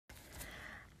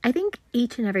I think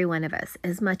each and every one of us,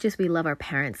 as much as we love our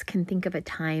parents, can think of a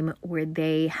time where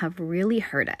they have really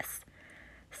hurt us.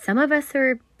 Some of us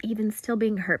are even still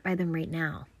being hurt by them right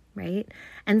now, right?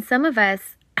 And some of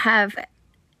us have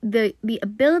the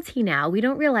ability now, we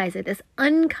don't realize it, this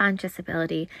unconscious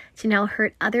ability to now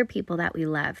hurt other people that we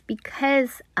love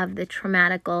because of the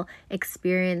traumatical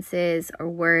experiences or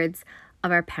words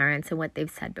of our parents and what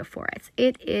they've said before us.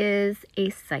 It is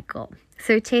a cycle.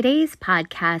 So today's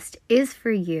podcast is for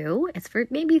you. It's for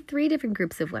maybe 3 different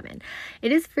groups of women.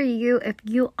 It is for you if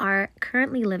you are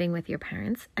currently living with your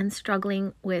parents and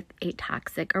struggling with a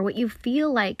toxic or what you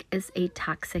feel like is a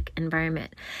toxic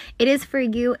environment. It is for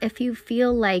you if you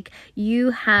feel like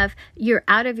you're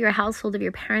out of your household of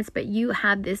your parents, but you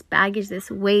have this baggage, this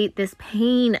weight, this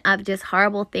pain of just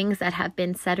horrible things that have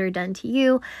been said or done to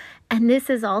you. And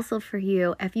this is also for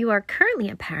you if you are currently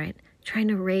a parent trying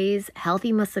to raise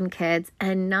healthy Muslim kids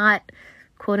and not,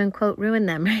 quote unquote, ruin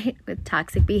them, right? With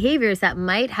toxic behaviors that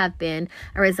might have been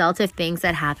a result of things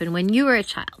that happened when you were a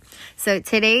child. So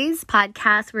today's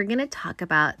podcast, we're going to talk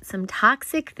about some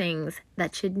toxic things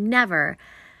that should never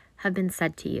have been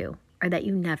said to you or that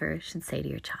you never should say to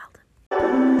your child.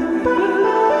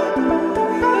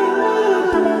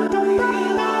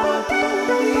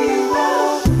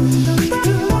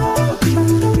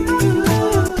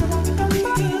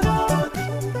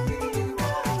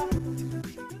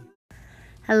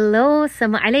 Hello,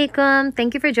 assalamu alaikum.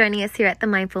 Thank you for joining us here at the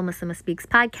Mindful Muslima Speaks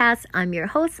podcast. I'm your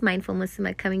host, Mindful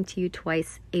Muslima, coming to you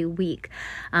twice a week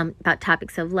about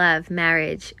topics of love,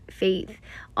 marriage, faith,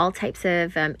 all types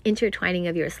of intertwining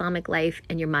of your Islamic life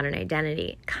and your modern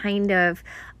identity.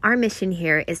 Our mission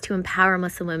here is to empower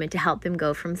Muslim women to help them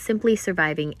go from simply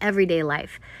surviving everyday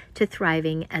life to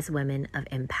thriving as women of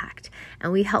impact.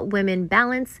 And we help women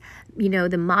balance,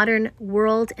 the modern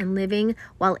world and living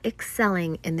while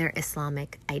excelling in their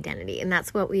Islamic identity. And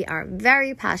that's what we are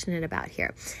very passionate about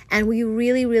here. And we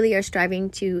really, really are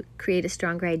striving to create a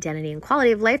stronger identity and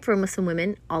quality of life for Muslim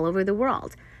women all over the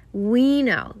world. We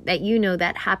know that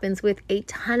that happens with a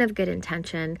ton of good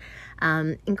intention,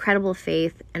 incredible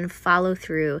faith, and follow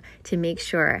through to make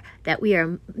sure that we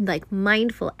are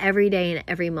mindful every day and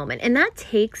every moment. And that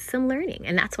takes some learning,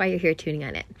 and that's why you're here tuning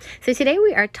on it. So today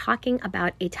we are talking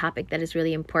about a topic that is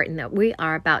really important that we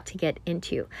are about to get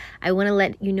into. I want to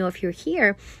let you know, if you're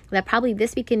here, that probably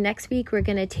this week and next week we're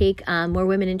going to take more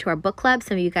women into our book club.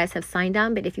 Some of you guys have signed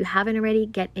on, but if you haven't already,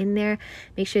 get in there.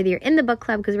 Make sure that you're in the book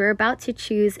club because we're about to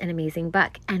choose an amazing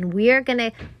book. And we are going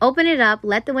to open it up,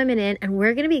 let the women in, and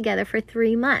we're going to be together for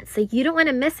 3 months. So you don't want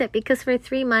to miss it, because for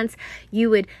 3 months you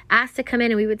would ask to come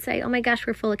in and we would say, oh my gosh,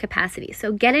 we're full of capacity.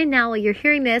 So get in now while you're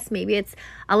hearing this. Maybe it's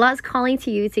Allah's calling to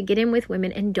you to get in with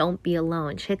women, and don't be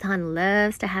alone. Shaitan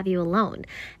loves to have you alone.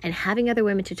 And having other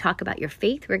women to talk about your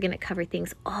faith, we're going to cover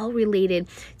things all related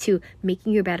to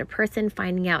making you a better person,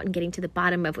 finding out and getting to the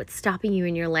bottom of what's stopping you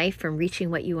in your life from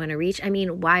reaching what you want to reach. I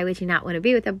mean, why would you not want to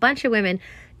be with a bunch of women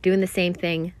doing the same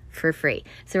thing for free?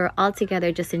 So we're all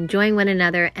together just enjoying one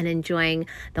another and enjoying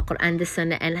the Quran, the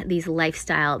Sunnah, and these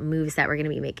lifestyle moves that we're going to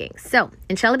be making. So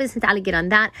inshallah, bismillah ta'ala, get on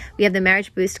that. We have the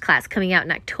Marriage Boost class coming out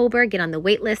in October. Get on the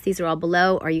wait list. These are all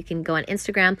below, or you can go on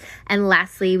Instagram. And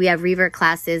lastly, we have revert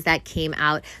classes that came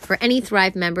out for any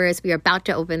Thrive members. We are about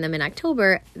to open them in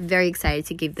October. Very excited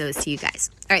to give those to you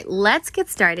guys. All right, let's get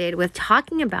started with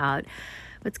talking about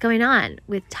what's going on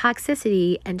with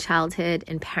toxicity and childhood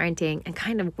and parenting, and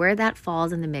kind of where that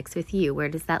falls in the mix with you. Where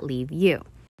does that leave you?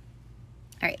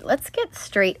 All right, let's get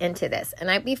straight into this.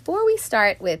 And before we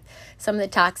start with some of the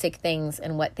toxic things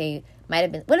and what they might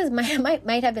have been,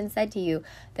 might have been said to you,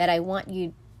 that I want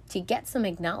you to get some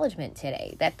acknowledgement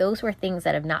today, that those were things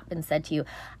that have not been said to you.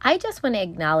 I just want to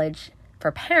acknowledge,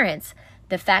 for parents,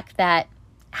 the fact that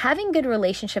having good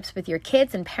relationships with your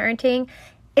kids and parenting,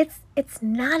 it's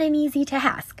not an easy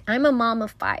task. I'm a mom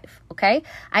of 5, okay?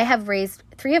 I have raised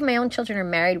 3 of my own children, are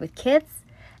married with kids,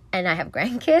 and I have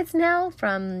grandkids now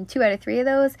from 2 out of 3 of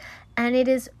those. And it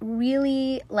is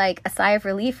really like a sigh of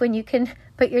relief when you can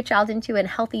put your child into a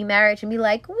healthy marriage and be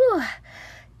like, whoa,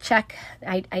 check.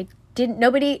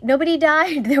 Nobody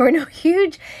died. There were no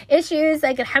huge issues.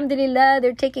 Like, alhamdulillah,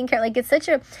 they're taking care. Like, it's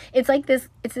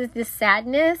this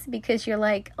sadness, because you're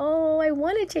like, oh, I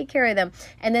want to take care of them.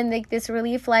 And then this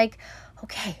relief, like,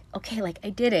 okay, like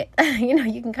I did it.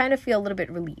 You can kind of feel a little bit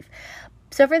of relief.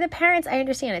 So for the parents, I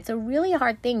understand it's a really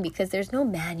hard thing, because there's no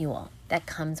manual that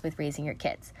comes with raising your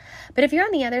kids. But if you're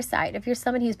on the other side, if you're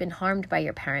somebody who's been harmed by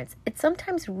your parents, it's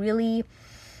sometimes really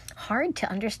hard to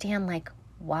understand, like,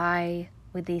 why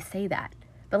would they say that?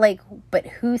 But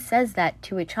who says that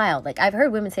to a child? Like, I've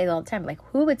heard women say that all the time. Like,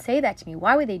 who would say that to me?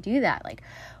 Why would they do that? Like,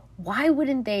 why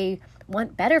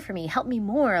want better for me, help me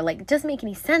more, like it doesn't make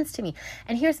any sense to me.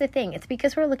 And here's the thing, it's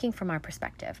because we're looking from our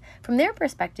perspective. From their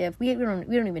perspective, we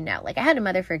don't even know. Like I had a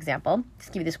mother, for example,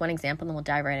 just give you this one example and then we'll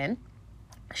dive right in.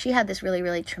 She had this really,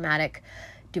 really traumatic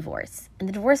divorce, and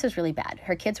the divorce was really bad.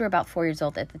 Her kids were about 4 years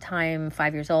old at the time,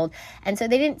 5 years old, and so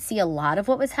they didn't see a lot of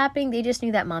what was happening. They just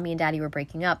knew that mommy and daddy were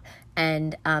breaking up,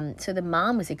 and so the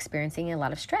mom was experiencing a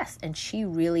lot of stress, and she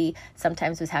really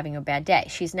sometimes was having a bad day.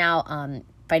 She's now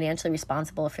financially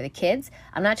responsible for the kids.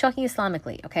 I'm not talking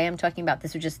Islamically, okay? I'm talking about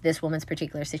this was just this woman's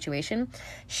particular situation.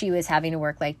 She was having to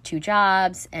work like 2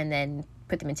 jobs and then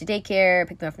put them into daycare,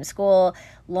 pick them up from school,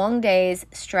 long days,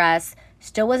 stress,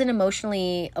 still wasn't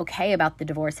emotionally okay about the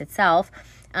divorce itself,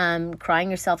 crying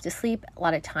herself to sleep a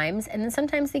lot of times. And then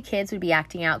sometimes the kids would be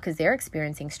acting out because they're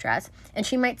experiencing stress, and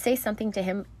she might say something to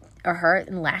him or her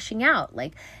and lashing out,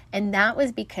 and that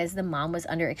was because the mom was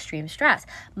under extreme stress.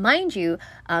 Mind you,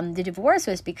 the divorce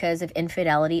was because of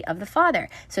infidelity of the father.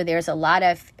 So there's a lot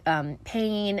of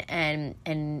pain and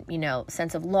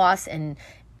sense of loss and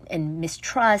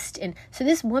mistrust. And so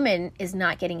this woman is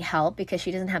not getting help because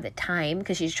she doesn't have the time,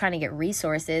 because she's trying to get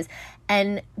resources.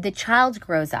 And the child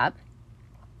grows up,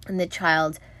 and the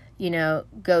child,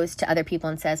 goes to other people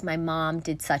and says, my mom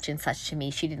did such and such to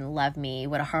me. She didn't love me.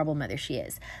 What a horrible mother she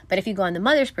is. But if you go on the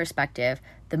mother's perspective,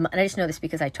 and I just know this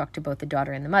because I talked to both the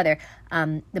daughter and the mother,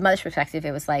 the mother's perspective,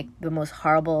 it was like the most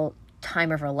horrible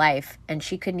time of her life, and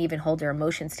she couldn't even hold her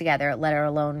emotions together, let her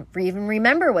alone even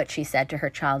remember what she said to her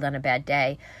child on a bad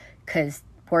day, because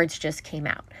words just came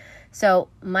out. So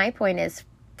my point is,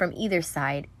 from either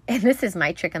side, and this is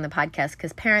my trick on the podcast,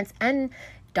 because parents and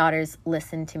daughters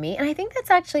listen to me, and I think that's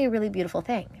actually a really beautiful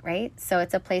thing, right? So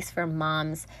it's a place for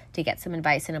moms to get some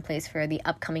advice, and a place for the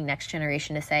upcoming next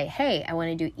generation to say, hey, I want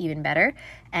to do even better,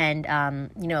 and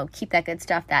keep that good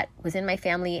stuff that was in my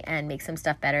family and make some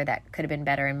stuff better that could have been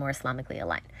better and more Islamically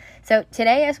aligned. So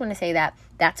today I just want to say that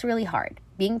that's really hard.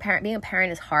 Being a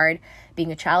parent is hard.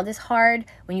 Being a child is hard.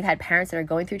 When you've had parents that are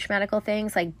going through traumatical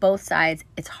things, like both sides,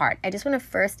 it's hard. I just want to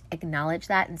first acknowledge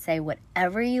that and say,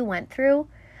 whatever you went through,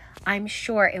 I'm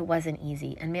sure it wasn't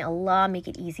easy, and may Allah make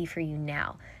it easy for you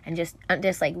now. And just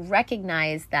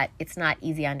recognize that it's not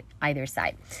easy on either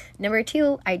side. Number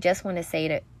 2, I just want to say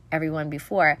to everyone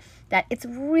before that it's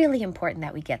really important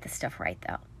that we get this stuff right,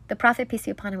 though. The Prophet, peace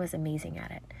be upon him, was amazing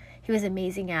at it. He was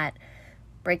amazing at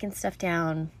breaking stuff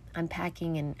down,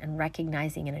 unpacking and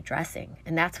recognizing and addressing.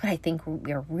 And that's what I think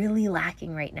we're really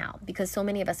lacking right now, because so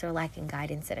many of us are lacking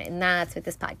guidance in it. And that's what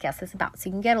this podcast is about. So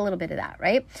you can get a little bit of that,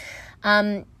 right?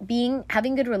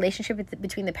 Having good relationship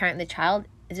between the parent and the child,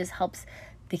 it just helps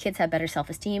the kids have better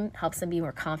self-esteem, helps them be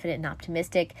more confident and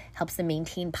optimistic, helps them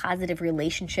maintain positive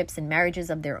relationships and marriages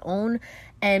of their own.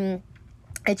 And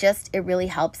it really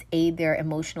helps aid their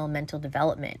emotional, mental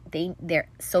development. Their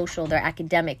social, their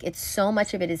academic. It's so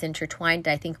much of it is intertwined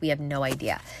that I think we have no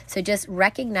idea. So just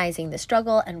recognizing the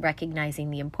struggle and recognizing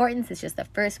the importance is just the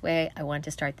first way I want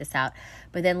to start this out.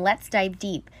 But then let's dive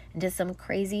deep into some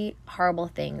crazy, horrible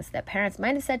things that parents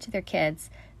might have said to their kids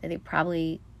that they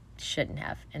probably shouldn't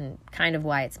have, and kind of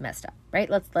why it's messed up, right?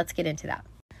 Let's get into that.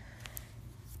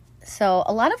 So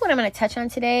a lot of what I'm going to touch on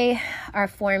today are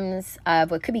forms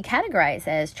of what could be categorized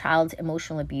as child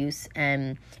emotional abuse.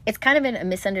 And it's kind of a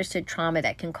misunderstood trauma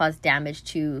that can cause damage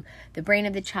to the brain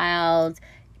of the child,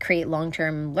 create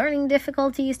long-term learning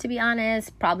difficulties, to be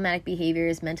honest, problematic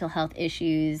behaviors, mental health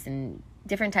issues, and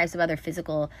different types of other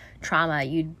physical trauma.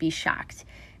 You'd be shocked.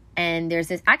 And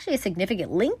there's actually a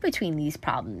significant link between these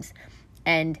problems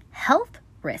and health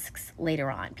risks later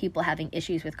on. People having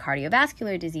issues with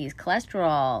cardiovascular disease,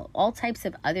 cholesterol, all types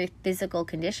of other physical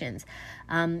conditions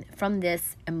from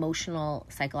this emotional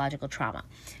psychological trauma.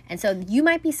 And so you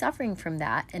might be suffering from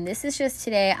that. And this is just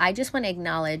today, I just want to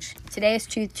acknowledge, today is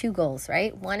two goals,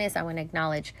 right? One is I want to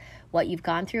acknowledge what you've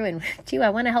gone through, and 2, I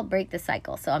want to help break the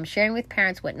cycle. So I'm sharing with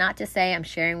parents what not to say. I'm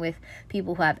sharing with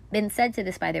people who have been said to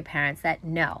this by their parents that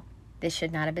no, this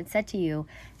should not have been said to you.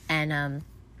 And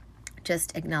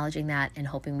just acknowledging that and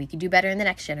hoping we can do better in the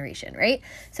next generation, right?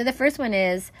 So the first one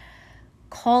is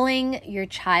calling your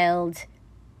child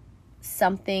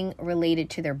something related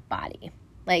to their body.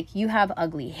 Like, you have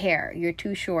ugly hair, you're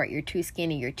too short, you're too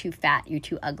skinny, you're too fat, you're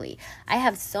too ugly. I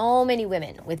have so many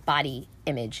women with body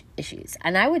image issues.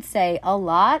 And I would say a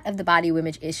lot of the body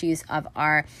image issues of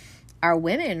our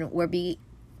women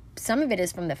some of it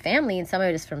is from the family and some of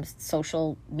it is from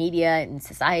social media and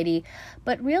society.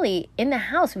 But really, in the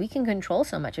house, we can control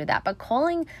so much of that. But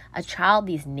calling a child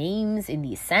these names in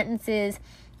these sentences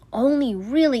only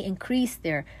really increase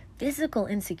their physical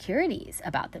insecurities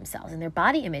about themselves and their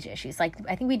body image issues. Like,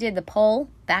 I think we did the poll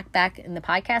back in the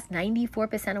podcast,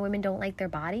 94% of women don't like their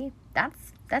body.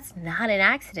 That's That's not an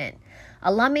accident.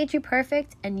 Allah made you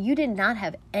perfect, and you did not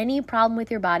have any problem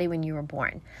with your body when you were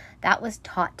born. That was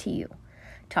taught to you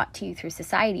through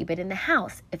society. But in the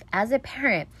house, if as a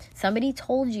parent, somebody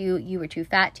told you you were too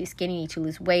fat, too skinny, you need to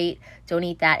lose weight, don't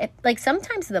eat that. Like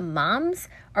sometimes the moms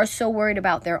are so worried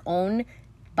about their own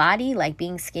body, like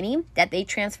being skinny, that they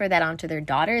transfer that onto their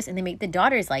daughters, and they make the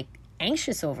daughters like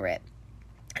anxious over it.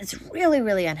 It's really,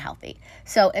 really unhealthy.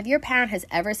 So if your parent has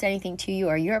ever said anything to you,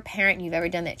 or you're a parent and you've ever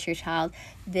done that to your child,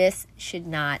 this should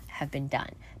not have been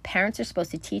done. Parents are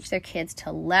supposed to teach their kids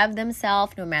to love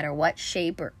themselves no matter what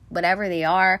shape or whatever they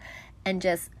are, and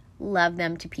just love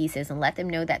them to pieces and let them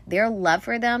know that their love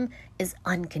for them is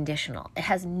unconditional. It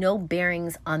has no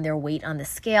bearings on their weight on the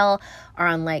scale, or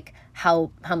on like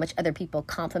how much other people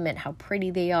compliment how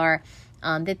pretty they are.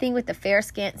 The thing with the fair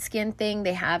skin thing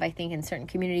they have, I think, in certain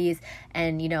communities,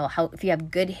 and you know how if you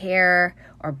have good hair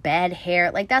or bad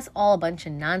hair, like that's all a bunch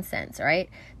of nonsense,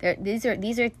 right? These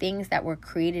are things that were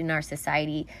created in our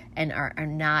society and are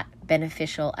not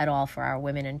beneficial at all for our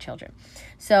women and children.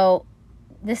 So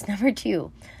this number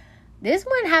 2, this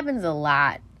one happens a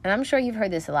lot, and I'm sure you've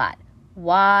heard this a lot.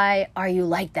 Why are you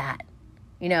like that?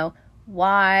 You know,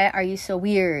 why are you so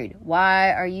weird?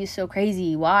 Why are you so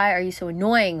crazy? Why are you so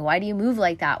annoying? Why do you move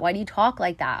like that? Why do you talk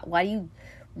like that? Why do you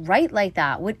write like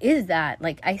that? What is that?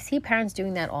 Like, I see parents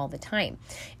doing that all the time.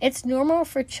 It's normal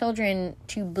for children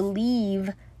to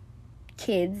believe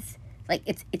kids, like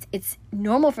it's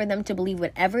normal for them to believe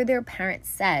whatever their parent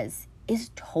says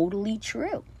is totally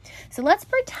true. So let's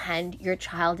pretend your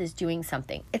child is doing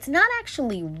something. It's not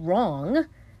actually wrong.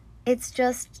 It's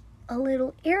just a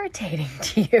little irritating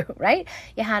to you, right?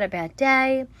 You had a bad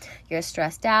day, you're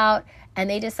stressed out, and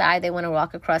they decide they want to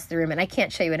walk across the room, and I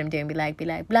can't show you what I'm doing, be like,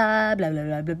 blah, blah, blah,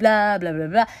 blah, blah, blah, blah, blah,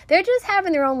 blah. They're just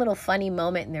having their own little funny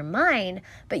moment in their mind,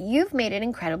 but you've made it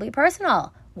incredibly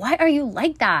personal. Why are you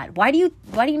like that? Why do you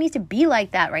need to be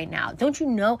like that right now? Don't you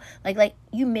know, like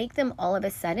you make them all of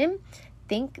a sudden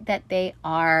think that they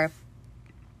are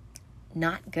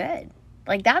not good.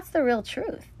 Like, that's the real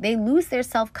truth. They lose their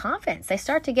self-confidence. They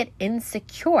start to get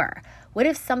insecure. What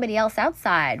if somebody else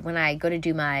outside, when I go to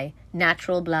do my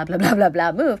natural blah, blah, blah, blah,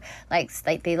 blah move, like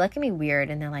they look at me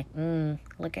weird and they're like,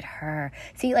 look at her.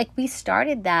 See, like we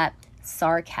started that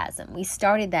sarcasm. We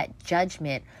started that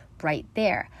judgment right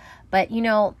there. But, you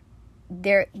know,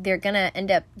 they're going to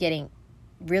end up getting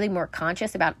really more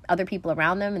conscious about other people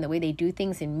around them and the way they do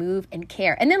things and move and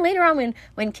care. And then later on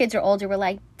when kids are older, we're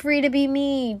like, free to be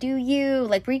me, do you.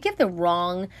 Like, we give the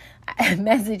wrong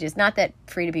messages. Not that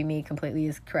free to be me completely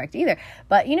is correct either.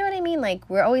 But you know what I mean? Like,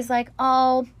 we're always like,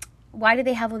 oh, why do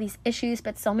they have all these issues?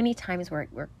 But so many times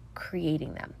we're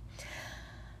creating them.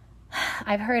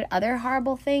 I've heard other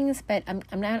horrible things, but I'm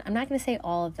not going to say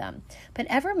all of them. But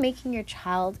ever making your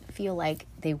child feel like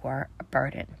they were a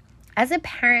burden. As a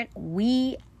parent,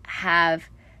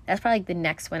 that's probably like the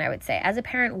next one I would say. As a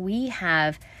parent, we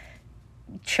have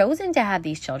chosen to have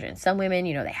these children. Some women,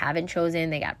 you know, they haven't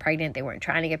chosen, they got pregnant, they weren't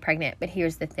trying to get pregnant. But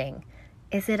here's the thing.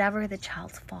 Is it ever the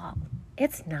child's fault?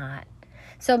 It's not.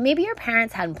 So maybe your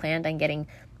parents hadn't planned on getting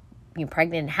you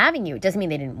pregnant and having you. It doesn't mean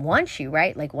they didn't want you,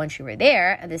 right? Like once you were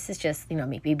there, this is just, you know,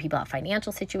 maybe people have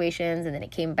financial situations and then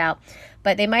it came about,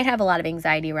 but they might have a lot of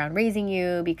anxiety around raising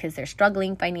you because they're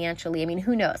struggling financially. I mean,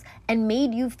 who knows? And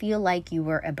made you feel like you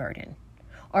were a burden.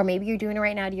 Or maybe you're doing it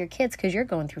right now to your kids because you're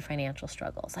going through financial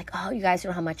struggles. Like, oh, you guys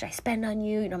know how much I spend on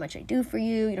you. You know how much I do for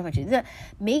you. You know how much I do that.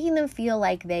 Making them feel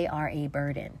like they are a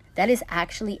burden. That is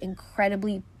actually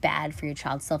incredibly bad for your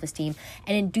child's self-esteem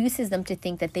and induces them to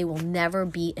think that they will never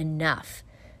be enough,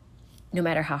 no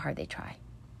matter how hard they try.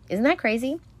 Isn't that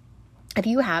crazy? If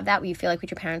you have that, where you feel like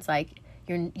with your parents, like,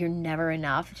 you're never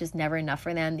enough, it's just never enough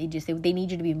for them. They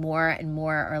need you to be more and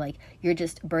more, or like you're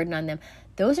just a burden on them.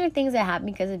 Those are things that happen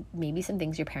because of maybe some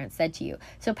things your parents said to you.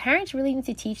 So parents really need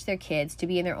to teach their kids to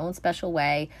be in their own special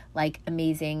way, like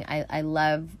amazing. I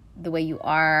love the way you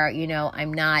are. You know,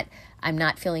 I'm not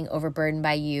feeling overburdened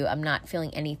by you. I'm not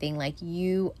feeling anything. Like,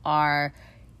 you are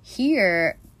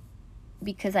here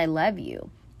because I love you.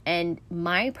 And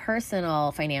my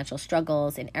personal financial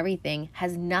struggles and everything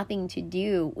has nothing to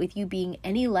do with you being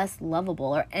any less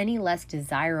lovable or any less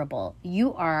desirable.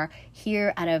 You are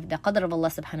here out of the qadr of Allah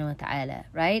subhanahu wa ta'ala,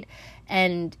 right?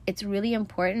 And it's really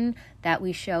important that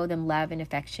we show them love and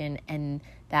affection, and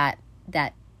that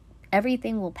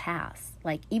everything will pass.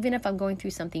 Like, even if I'm going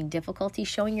through something difficulty,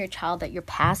 showing your child that you're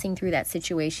passing through that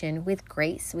situation with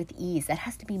grace, with ease, that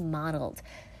has to be modeled.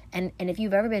 And if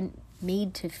you've ever been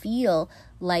made to feel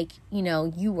like, you know,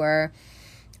 you were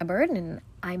a burden,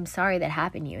 I'm sorry that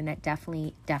happened to you, and that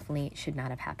definitely should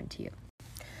not have happened to you.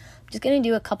 I'm just going to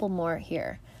do a couple more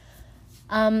here.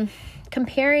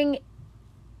 Comparing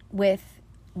with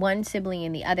one sibling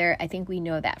and the other, I think we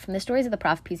know that from the stories of the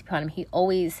Prophet, peace be upon him. He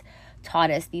always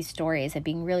taught us these stories of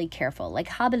being really careful, like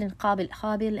Habil and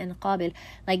Qabil.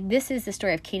 Like, this is the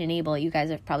story of Cain and Abel. You guys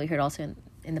have probably heard also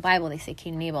in the Bible they say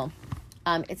Cain and Abel.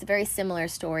 It's a very similar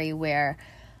story where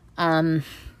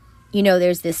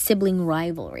there's this sibling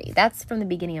rivalry. That's from the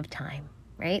beginning of time,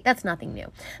 right? That's nothing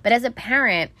new. But as a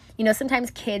parent, sometimes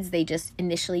kids, they just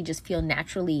initially just feel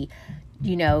naturally,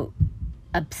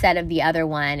 upset of the other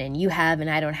one, and you have and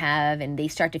I don't have, and they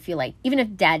start to feel like, even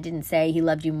if dad didn't say he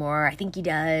loved you more, I think he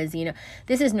does,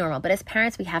 this is normal. But as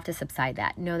parents, we have to subside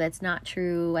that. No, that's not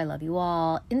true. I love you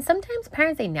all. And sometimes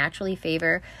parents, they naturally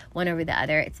favor one over the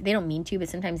other. They don't mean to, but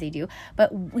sometimes they do.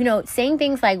 But, saying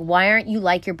things like, why aren't you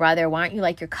like your brother? Why aren't you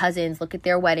like your cousins? Look at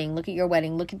their wedding. Look at your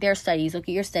wedding. Look at their studies. Look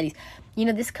at your studies.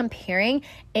 This comparing,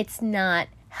 it's not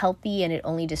healthy, and it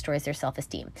only destroys their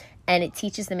self-esteem. And it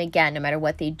teaches them, again, no matter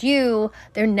what they do,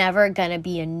 they're never going to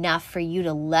be enough for you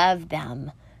to love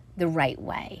them the right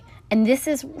way. And this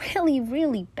is really,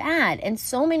 really bad. And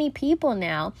so many people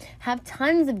now have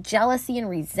tons of jealousy and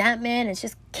resentment. It's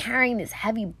just carrying this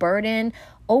heavy burden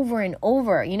over and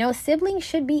over. Siblings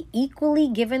should be equally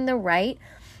given the right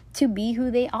to be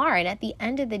who they are. And at the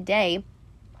end of the day,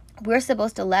 we're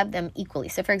supposed to love them equally.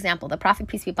 So, for example, the Prophet,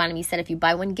 peace be upon him, he said, if you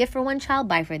buy one gift for one child,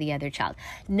 buy for the other child.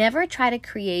 Never try to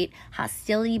create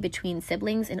hostility between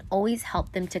siblings, and always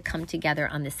help them to come together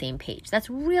on the same page.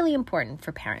 That's really important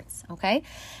for parents, okay?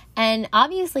 And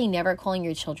obviously never calling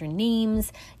your children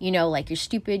names, like you're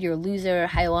stupid, you're a loser,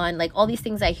 hayawan, like all these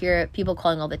things I hear people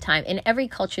calling all the time. In every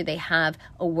culture, they have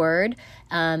a word,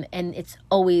 and it's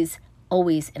always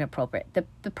inappropriate.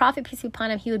 The Prophet, peace be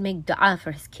upon him, he would make dua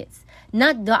for his kids,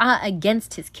 not dua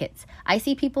against his kids. I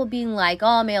see people being like,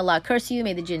 oh, may Allah curse you,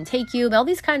 may the jinn take you, all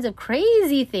these kinds of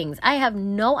crazy things. I have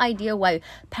no idea why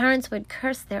parents would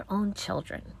curse their own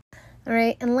children. All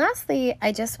right, and lastly,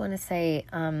 I just want to say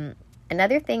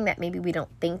another thing that maybe we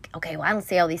don't think, okay, well, I don't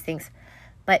say all these things,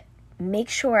 but make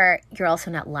sure you're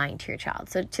also not lying to your child.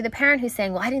 So to the parent who's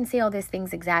saying, well, I didn't say all these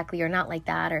things exactly, or not like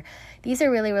that, or these are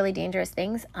really, really dangerous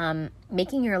things.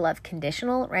 Making your love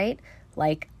conditional, right?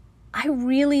 Like, I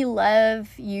really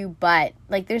love you, but,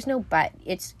 like, there's no but.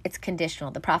 It's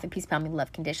conditional. The Prophet, peace be upon him,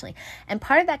 loved conditionally. And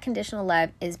part of that conditional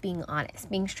love is being honest,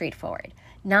 being straightforward,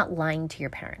 not lying to your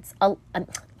parents,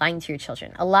 lying to your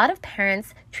children. A lot of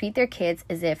parents treat their kids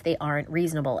as if they aren't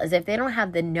reasonable, as if they don't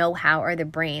have the know-how or the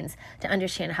brains to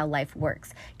understand how life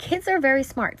works. Kids are very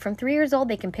smart. From 3 years old,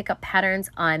 they can pick up patterns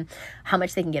on how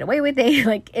much they can get away with it.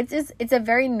 Like, it's a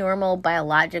very normal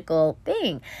biological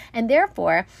thing. And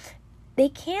therefore, they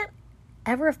can't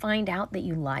ever find out that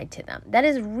you lied to them. That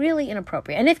is really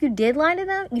inappropriate. And if you did lie to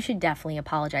them, you should definitely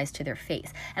apologize to their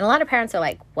face. And a lot of parents are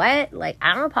like, what? Like,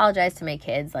 I don't apologize to my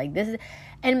kids. Like, this is...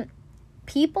 And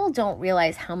people don't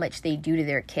realize how much they do to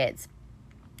their kids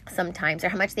sometimes, or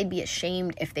how much they'd be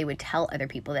ashamed if they would tell other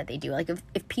people that they do. Like,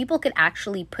 if people could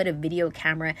actually put a video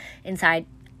camera inside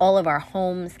all of our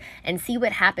homes and see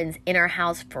what happens in our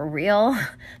house for real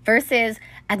versus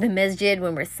at the masjid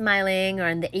when we're smiling, or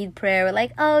in the Eid prayer, we're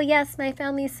like, oh yes, my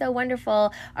family is so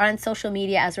wonderful, or on social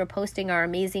media as we're posting our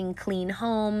amazing clean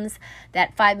homes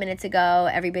that 5 minutes ago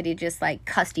everybody just like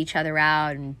cussed each other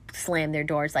out and slammed their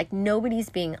doors. Like, nobody's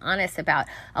being honest about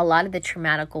a lot of the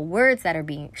traumatical words that are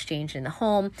being exchanged in the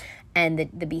home, and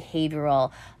the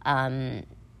behavioral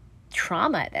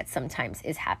trauma that sometimes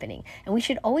is happening. And we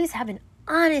should always have an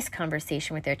honest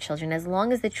conversation with their children, as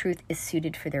long as the truth is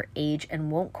suited for their age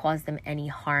and won't cause them any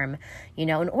harm, in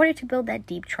order to build that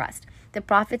deep trust. The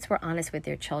prophets were honest with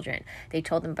their children. They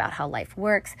told them about how life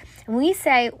works. And when we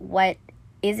say what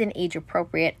isn't age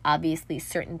appropriate, obviously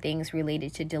certain things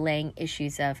related to delaying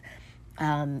issues of,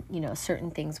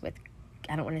 certain things with,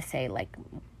 I don't want to say like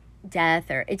death,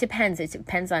 or it depends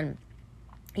on,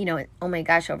 oh my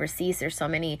gosh, overseas there's so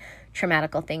many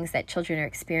traumatical things that children are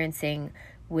experiencing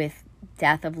with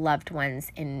death of loved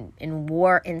ones in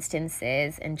war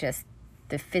instances, and just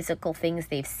the physical things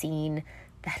they've seen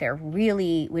that are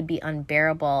really would be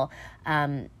unbearable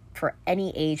for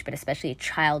any age, but especially a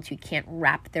child who can't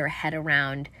wrap their head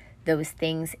around those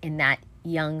things in that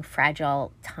young,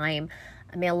 fragile time.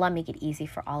 May Allah make it easy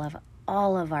for all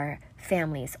of our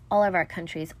families, all of our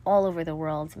countries, all over the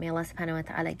world. May Allah subhanahu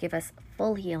wa ta'ala give us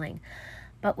full healing.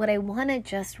 But what I want to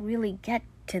just really get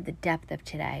to the depth of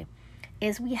today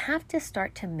is we have to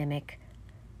start to mimic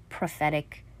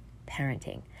prophetic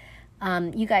parenting.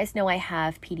 You guys know I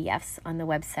have PDFs on the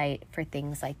website for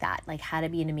things like that, like how to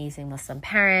be an amazing Muslim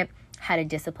parent, how to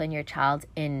discipline your child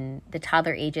in the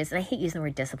toddler ages. And I hate using the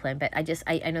word discipline, but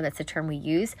I know that's the term we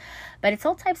use. But it's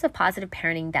all types of positive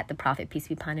parenting that the Prophet, peace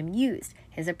be upon him, used.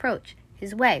 His approach,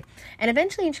 his way. And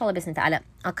eventually, inshallah, bismillah ta'ala,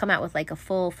 I'll come out with like a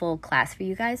full class for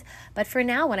you guys. But for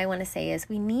now, what I want to say is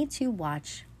we need to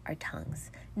watch our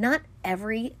tongues. Not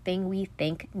everything we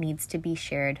think needs to be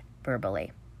shared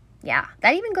verbally. Yeah,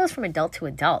 that even goes from adult to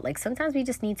adult. Like sometimes we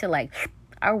just need to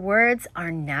our words are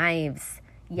knives.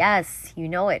 Yes, you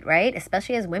know it, right?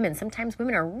 Especially as women. Sometimes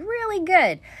women are really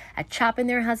good at chopping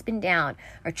their husband down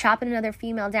or chopping another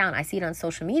female down. I see it on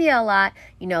social media a lot,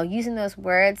 using those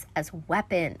words as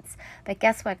weapons. But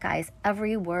guess what, guys?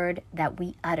 Every word that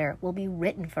we utter will be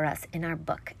written for us in our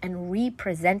book and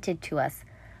represented to us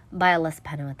by Allah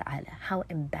subhanahu wa ta'ala. How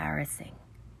embarrassing,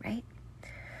 right?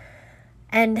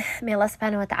 And may Allah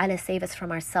subhanahu wa ta'ala save us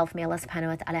from ourselves. May Allah subhanahu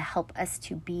wa ta'ala help us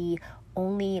to be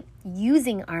only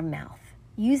using our mouth,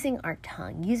 using our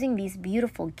tongue, using these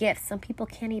beautiful gifts. Some people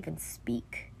can't even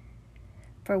speak,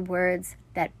 for words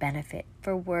that benefit,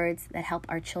 for words that help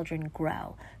our children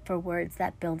grow, for words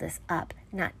that build us up,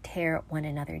 not tear one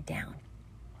another down.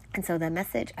 And so the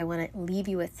message I want to leave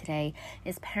you with today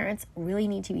is parents really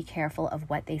need to be careful of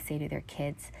what they say to their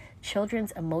kids.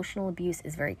 Children's emotional abuse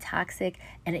is very toxic,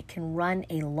 and it can run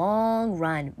a long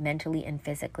run mentally and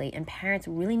physically. And parents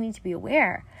really need to be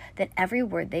aware that every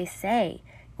word they say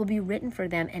will be written for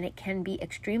them, and it can be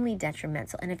extremely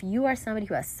detrimental. And if you are somebody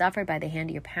who has suffered by the hand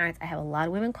of your parents, I have a lot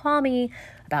of women call me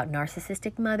about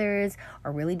narcissistic mothers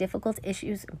or really difficult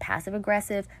issues and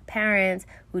passive-aggressive parents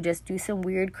who just do some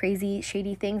weird, crazy,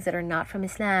 shady things that are not from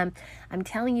Islam. I'm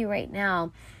telling you right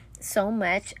now, so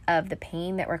much of the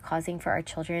pain that we're causing for our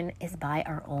children is by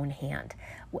our own hand.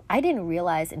 I didn't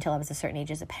realize until I was a certain age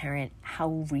as a parent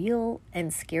how real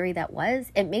and scary that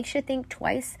was. It makes you think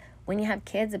twice when you have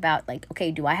kids about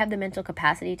okay, do I have the mental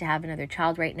capacity to have another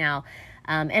child right now?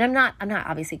 And I'm not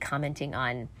obviously commenting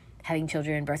on having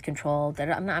children, birth control.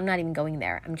 I'm not even going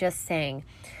there. I'm just saying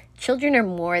children are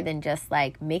more than just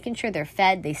making sure they're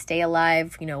fed, they stay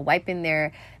alive, wiping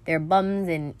their bums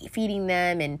and feeding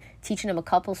them and teaching them a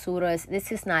couple surahs.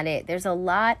 This is not it. There's a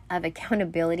lot of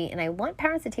accountability, and I want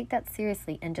parents to take that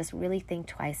seriously and just really think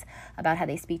twice about how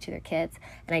they speak to their kids.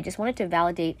 And I just wanted to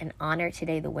validate and honor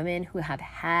today the women who have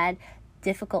had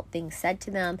difficult things said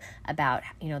to them about,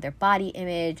 their body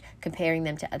image, comparing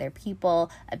them to other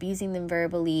people, abusing them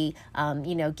verbally,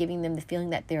 giving them the feeling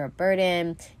that they're a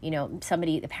burden,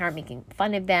 the parent making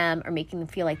fun of them or making them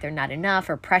feel like they're not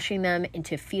enough, or pressuring them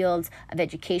into fields of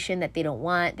education that they don't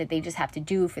want, that they just have to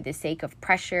do for the sake of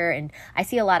pressure. And I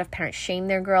see a lot of parents shame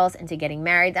their girls into getting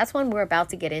married. That's one we're about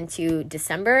to get into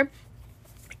December.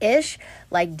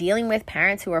 Dealing with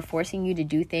parents who are forcing you to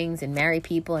do things and marry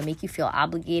people and make you feel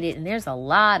obligated. And there's a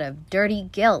lot of dirty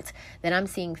guilt that I'm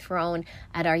seeing thrown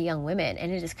at our young women,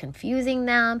 and it is confusing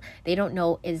them. They don't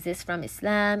know, is this from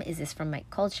Islam? Is this from my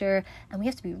culture? And we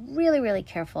have to be really, really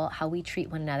careful how we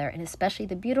treat one another, and especially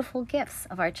the beautiful gifts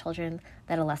of our children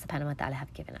that Allah subhanahu wa ta'ala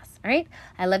have given us. All right.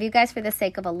 I love you guys for the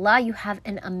sake of Allah. You have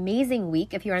an amazing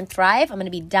week. If you're on Thrive, I'm going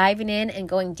to be diving in and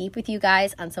going deep with you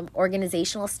guys on some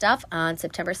organizational stuff on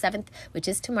September 7th, which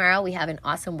is tomorrow. We have an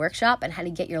awesome workshop on how to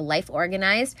get your life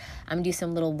organized. I'm going to do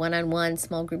some little one-on-one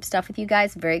small group stuff with you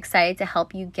guys. Very excited to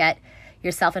help you get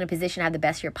yourself in a position to have the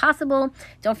best year possible.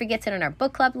 Don't forget to get on our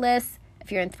book club list.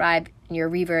 If you're in Thrive and you're a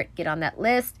revert, get on that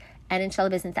list. And inshallah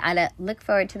bismillah ta'ala, look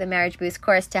forward to the Marriage Boost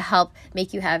course to help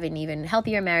make you have an even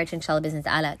healthier marriage. Inshallah bismillah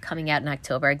ta'ala, coming out in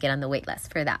October. Get on the wait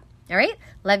list for that. All right?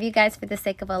 Love you guys for the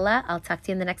sake of Allah. I'll talk to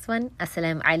you in the next one.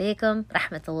 Assalamu alaikum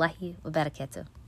rahmatullahi wa barakatuh.